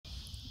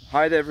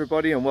Hi there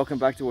everybody, and welcome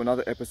back to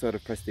another episode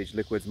of Prestige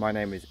Liquids. My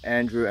name is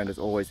Andrew, and as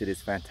always it is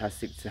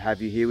fantastic to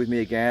have you here with me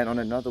again on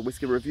another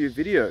whiskey review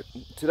video.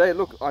 Today,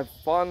 look, I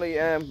finally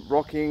am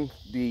rocking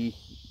the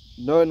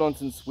No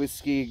Nonsense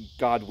Whiskey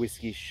Guard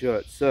Whiskey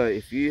shirt. So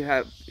if you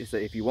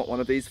want one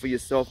of these for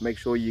yourself, make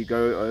sure you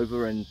go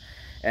over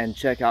and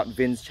check out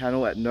Vin's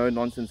channel at No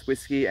Nonsense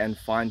Whiskey and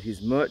find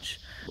his merch.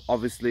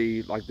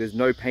 Obviously, like, there's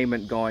no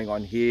payment going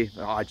on here.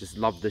 I just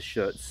love the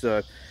shirt,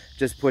 so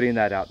just putting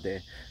that out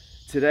there.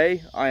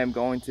 Today I am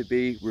going to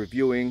be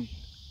reviewing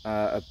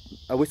a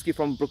whiskey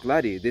from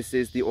Bruichladdich. This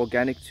is the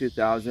Organic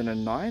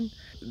 2009.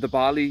 The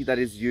barley that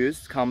is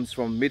used comes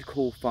from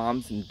Midcool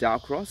Farms in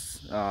Dowcross.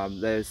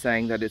 They're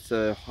saying that it's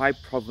a high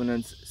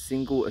provenance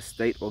single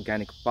estate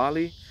organic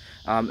barley,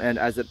 and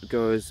as it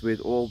goes with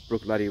all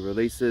Bruichladdich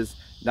releases,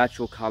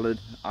 natural coloured,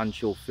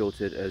 unchill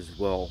filtered as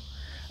well.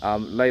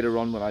 Later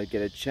on, when I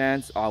get a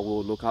chance, I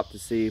will look up to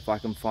see if I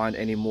can find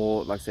any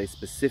more, like, say,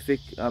 specific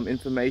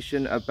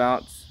information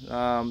about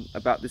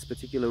this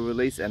particular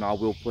release, and I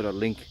will put a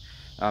link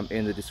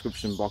in the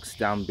description box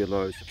down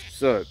below.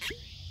 So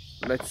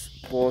let's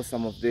pour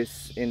some of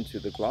this into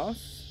the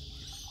glass.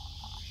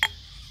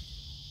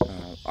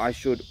 I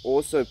should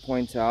also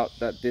point out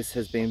that this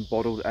has been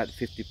bottled at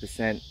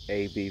 50%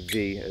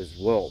 ABV as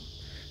well.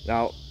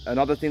 Now,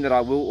 another thing that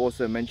I will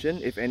also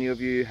mention, if any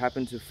of you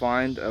happen to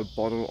find a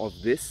bottle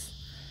of this,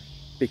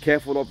 be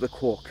careful of the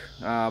cork.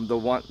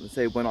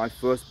 When I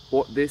first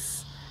bought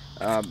this,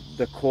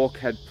 the cork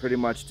had pretty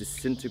much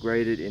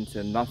disintegrated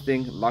into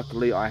nothing.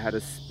 Luckily, I had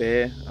a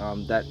spare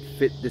that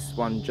fit this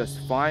one just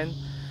fine,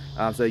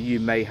 so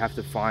you may have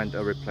to find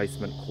a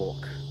replacement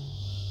cork.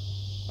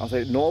 I'll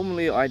say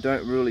normally I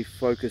don't really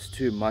focus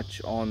too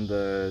much on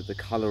the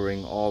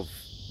coloring of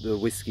the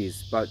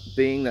whiskies, but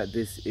being that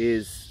this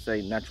is,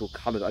 say, natural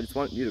colored, I just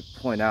want you to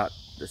point out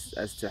this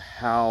as to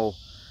how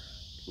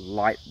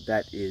light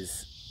that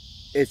is.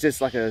 It's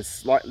just like a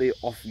slightly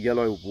off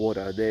yellow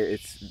water there.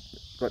 It's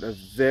got a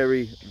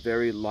very,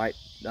 very light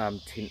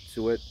tint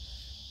to it,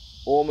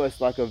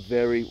 almost like a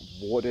very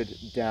watered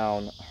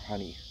down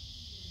honey.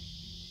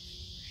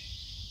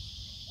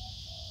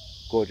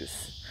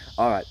 Gorgeous.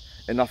 All right,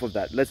 enough of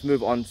that. Let's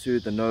move on to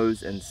the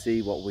nose and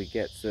see what we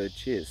get. So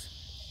cheers.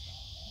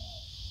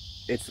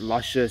 It's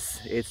luscious,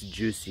 it's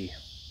juicy.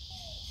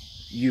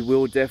 You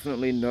will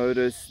definitely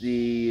notice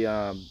the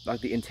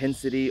the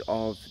intensity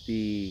of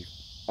the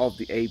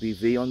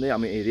ABV on there. I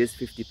mean, it is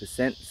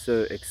 50%,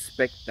 so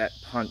expect that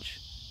punch.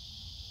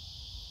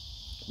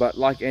 But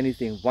like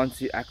anything, once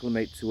you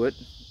acclimate to it,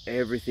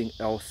 everything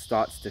else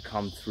starts to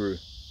come through.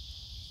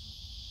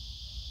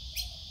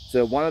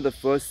 So one of the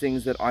first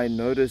things that I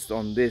noticed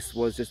on this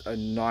was just a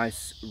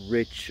nice,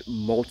 rich,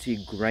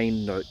 malty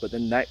grain note, but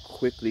then that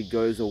quickly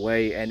goes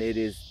away, and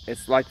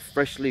it's like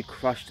freshly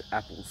crushed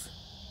apples.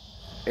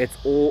 It's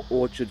all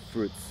orchard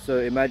fruits. So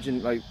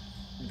imagine, like,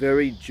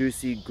 very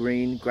juicy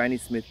green Granny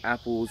Smith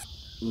apples,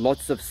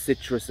 lots of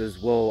citrus as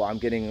well. I'm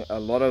getting a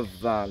lot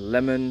of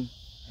lemon,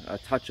 a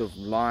touch of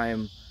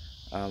lime,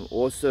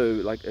 also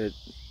like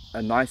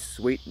a nice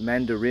sweet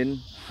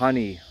mandarin,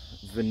 honey,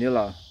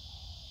 vanilla,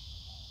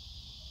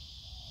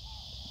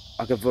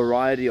 like a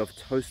variety of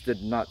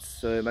toasted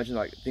nuts. So imagine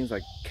like things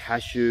like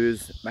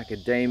cashews,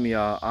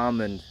 macadamia,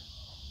 almond.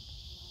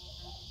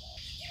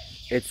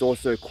 It's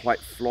also quite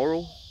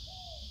floral.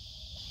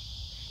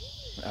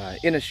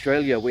 In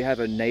Australia, we have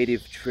a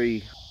native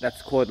tree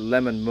that's called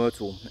lemon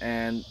myrtle,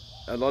 and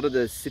a lot of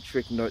the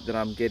citric note that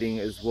I'm getting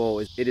as well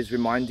is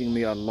reminding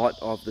me a lot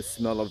of the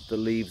smell of the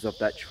leaves of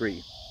that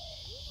tree.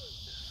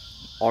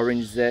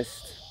 Orange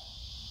zest,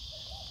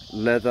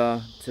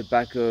 leather,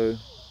 tobacco.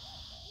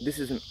 This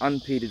is an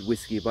unpeated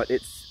whiskey, but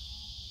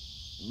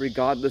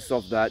regardless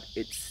of that,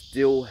 it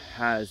still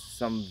has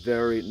some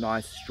very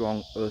nice,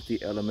 strong,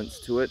 earthy elements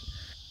to it.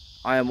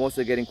 I am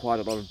also getting quite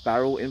a lot of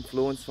barrel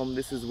influence from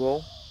this as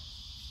well.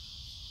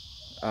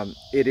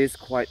 It is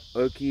quite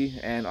oaky,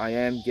 and I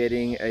am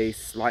getting a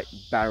slight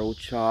barrel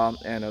char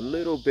and a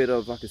little bit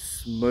of like a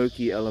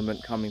smoky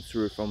element coming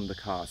through from the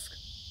cask.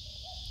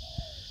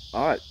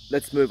 Alright,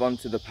 let's move on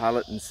to the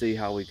palate and see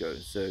how we go.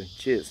 So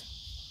cheers.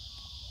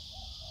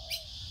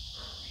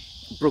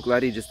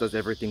 Bruichladdich just does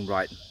everything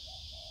right.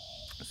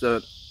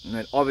 So,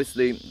 and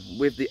obviously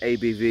with the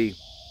ABV,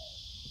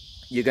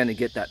 you're going to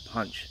get that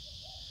punch.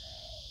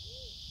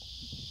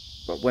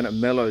 But when it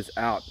mellows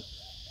out,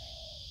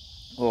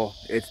 oh,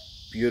 it's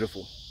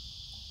beautiful.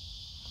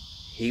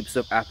 Heaps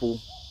of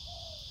apple.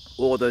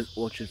 All those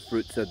orchard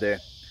fruits are there.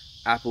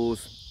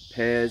 Apples,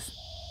 pears.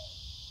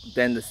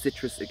 Then the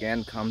citrus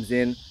again comes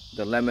in,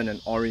 the lemon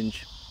and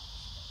orange.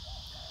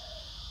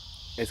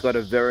 It's got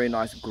a very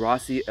nice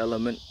grassy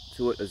element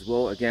to it as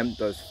well. Again,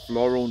 those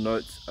floral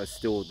notes are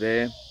still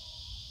there.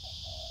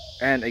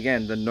 And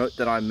again, the note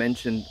that I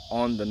mentioned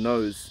on the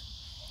nose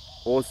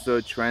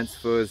also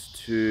transfers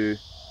to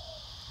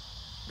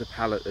the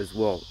palate as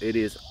well. It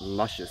is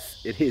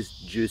luscious, it is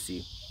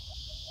juicy.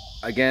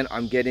 Again,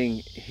 I'm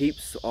getting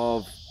heaps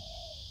of,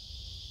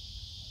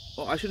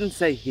 well, I shouldn't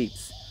say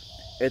heaps,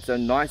 it's a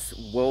nice,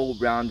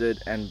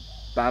 well-rounded and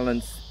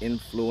balanced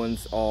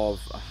influence of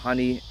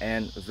honey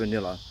and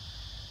vanilla.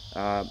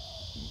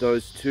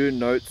 Those two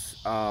notes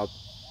are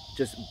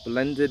just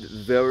blended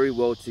very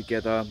well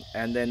together,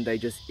 and then they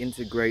just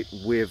integrate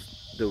with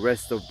the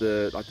rest of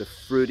the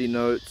fruity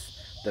notes,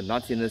 the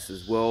nuttiness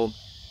as well.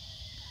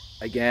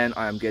 Again,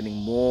 I am getting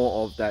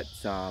more of that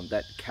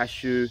that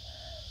cashew,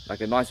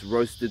 like a nice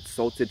roasted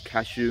salted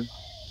cashew.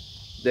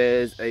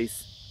 There's a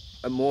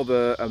more of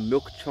a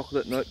milk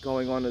chocolate note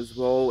going on as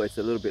well. It's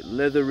a little bit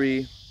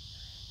leathery.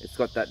 It's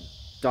got that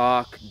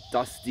dark,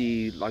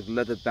 dusty, like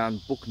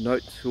leather-bound book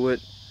note to it.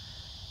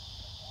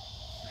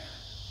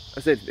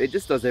 I said, it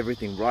just does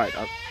everything right.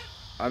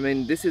 I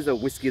mean, this is a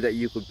whiskey that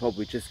you could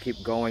probably just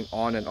keep going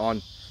on and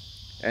on.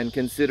 And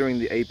considering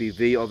the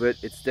ABV of it,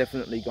 it's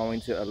definitely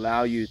going to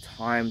allow you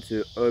time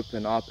to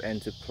open up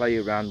and to play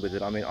around with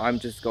it. I mean,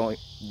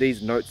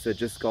 these notes are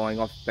just going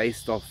off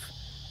based off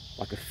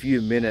like a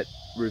few minute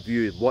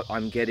review, what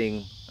I'm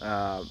getting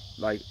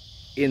like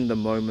in the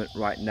moment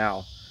right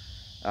now.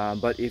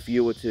 But if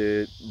you were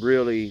to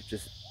really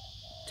just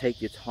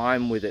take your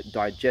time with it,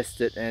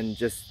 digest it, and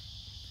just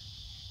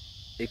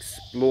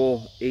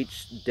explore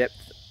each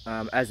depth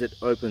as it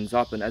opens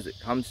up and as it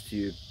comes to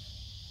you,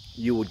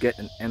 you would get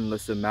an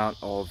endless amount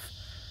of,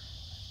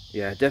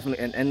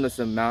 definitely an endless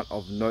amount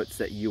of notes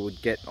that you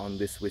would get on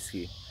this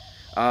whiskey.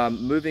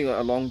 Moving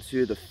along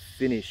to the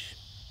finish,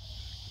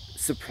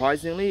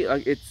 surprisingly,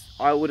 like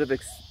I would have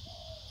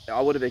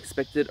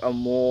expected a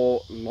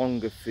more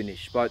longer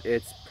finish, but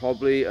it's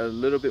probably a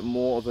little bit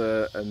more of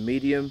a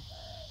medium,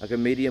 like a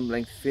medium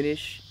length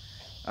finish.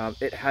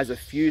 It has a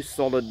few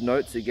solid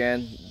notes.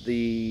 Again,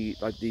 the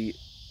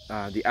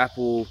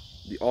apple,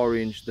 the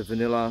orange, the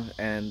vanilla,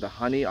 and the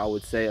honey, I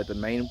would say, are the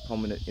main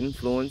prominent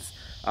influence.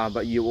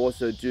 But you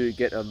also do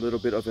get a little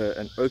bit of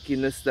an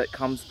oakiness that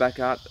comes back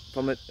out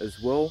from it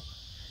as well.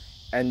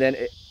 And then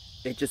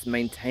it just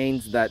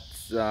maintains that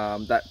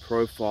that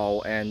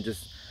profile and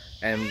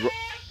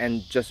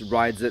just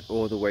rides it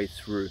all the way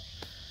through.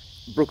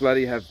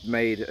 Bruichladdich have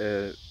made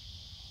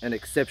an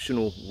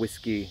exceptional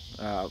whiskey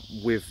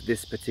with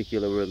this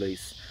particular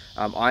release.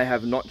 I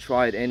have not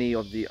tried any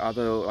of the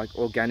other like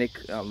organic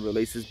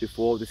releases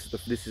before.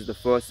 This is the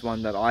first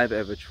one that I've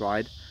ever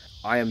tried.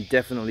 I am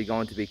definitely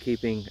going to be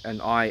keeping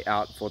an eye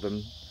out for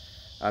them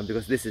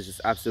because this is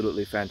just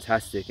absolutely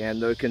fantastic.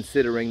 And though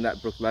considering that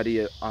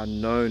Bruichladdich are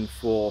known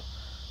for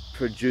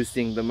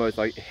producing the most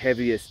like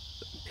heaviest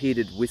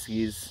peated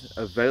whiskies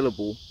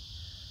available,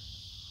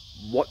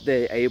 what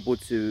they're able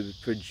to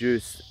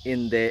produce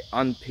in their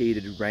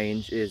unpeated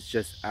range is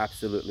just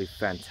absolutely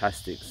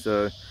fantastic.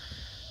 So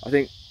I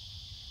think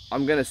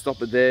I'm gonna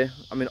stop it there.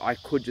 I mean, I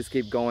could just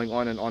keep going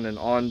on and on and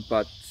on,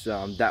 but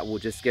that will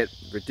just get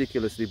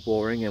ridiculously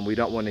boring and we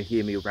don't want to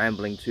hear me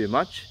rambling too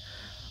much.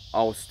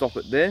 I'll stop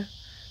it there.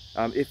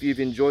 If you've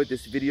enjoyed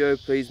this video,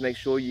 please make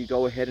sure you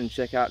go ahead and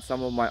check out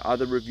some of my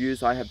other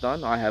reviews I have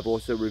done. I have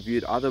also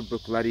reviewed other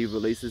Bruichladdich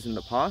releases in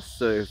the past,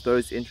 so if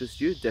those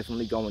interest you,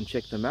 definitely go and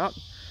check them out.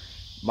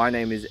 My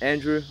name is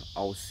Andrew.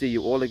 I will see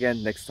you all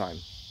again next time.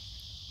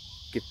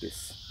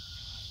 KIPPIS.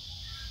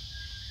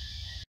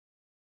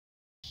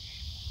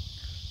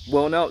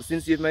 Well, now,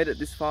 since you've made it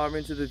this far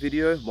into the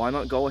video, why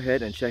not go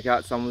ahead and check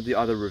out some of the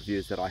other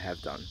reviews that I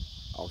have done.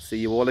 I'll see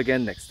you all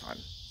again next time.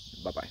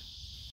 Bye bye.